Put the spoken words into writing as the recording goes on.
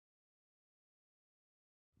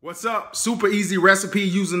What's up? Super easy recipe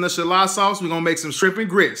using the Chilau sauce. We're gonna make some shrimp and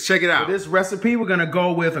grits. Check it out. For this recipe, we're gonna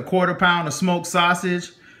go with a 1/4 pound of smoked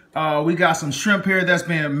sausage. We got some shrimp here that's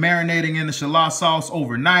been marinating in the Chilau sauce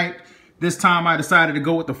overnight. This time I decided to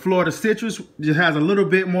go with the Florida citrus. It has a little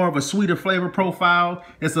bit more of a sweeter flavor profile.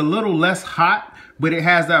 It's a little less hot, but it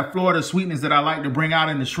has that Florida sweetness that I like to bring out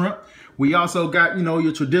in the shrimp. We also got,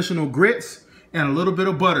 your traditional grits and a little bit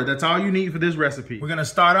of butter. That's all you need for this recipe. We're gonna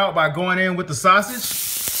start out by going in with the sausage.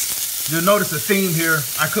 You'll notice a theme here.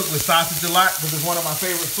 I cook with sausage a lot because it's one of my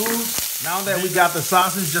favorite foods. Now that we got the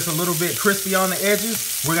sausage just a little bit crispy on the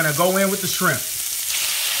edges, we're gonna go in with the shrimp.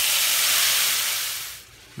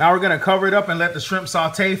 Now we're gonna cover it up and let the shrimp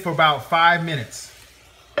saute for about 5 minutes.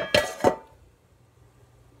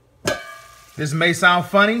 This may sound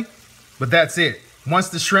funny, but that's it. Once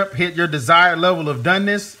the shrimp hit your desired level of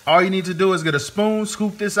doneness, all you need to do is get a spoon,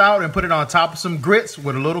 scoop this out, and put it on top of some grits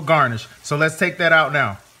with a little garnish. So let's take that out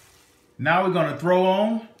now. Now we're gonna throw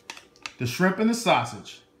on the shrimp and the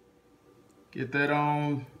sausage. Get that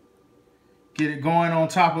on, get it going on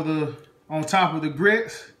top of the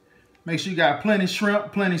grits. Make sure you got plenty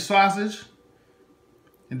shrimp, plenty sausage.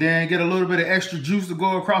 And then get a little bit of extra juice to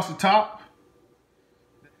go across the top.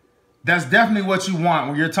 That's definitely what you want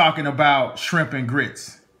when you're talking about shrimp and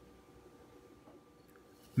grits.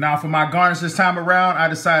 Now for my garnish this time around, I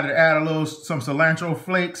decided to add some cilantro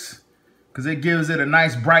flakes because it gives it a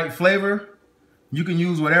nice bright flavor. You can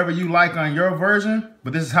use whatever you like on your version,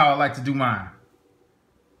 but this is how I like to do mine.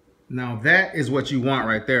 Now that is what you want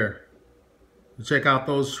right there. Check out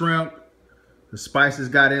those shrimp. The spices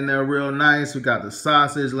got in there real nice. We got the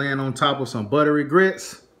sausage laying on top of some buttery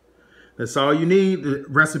grits. That's all you need. The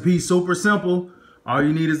recipe's super simple. All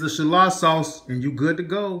you need is the Chilau sauce and you good to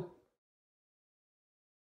go.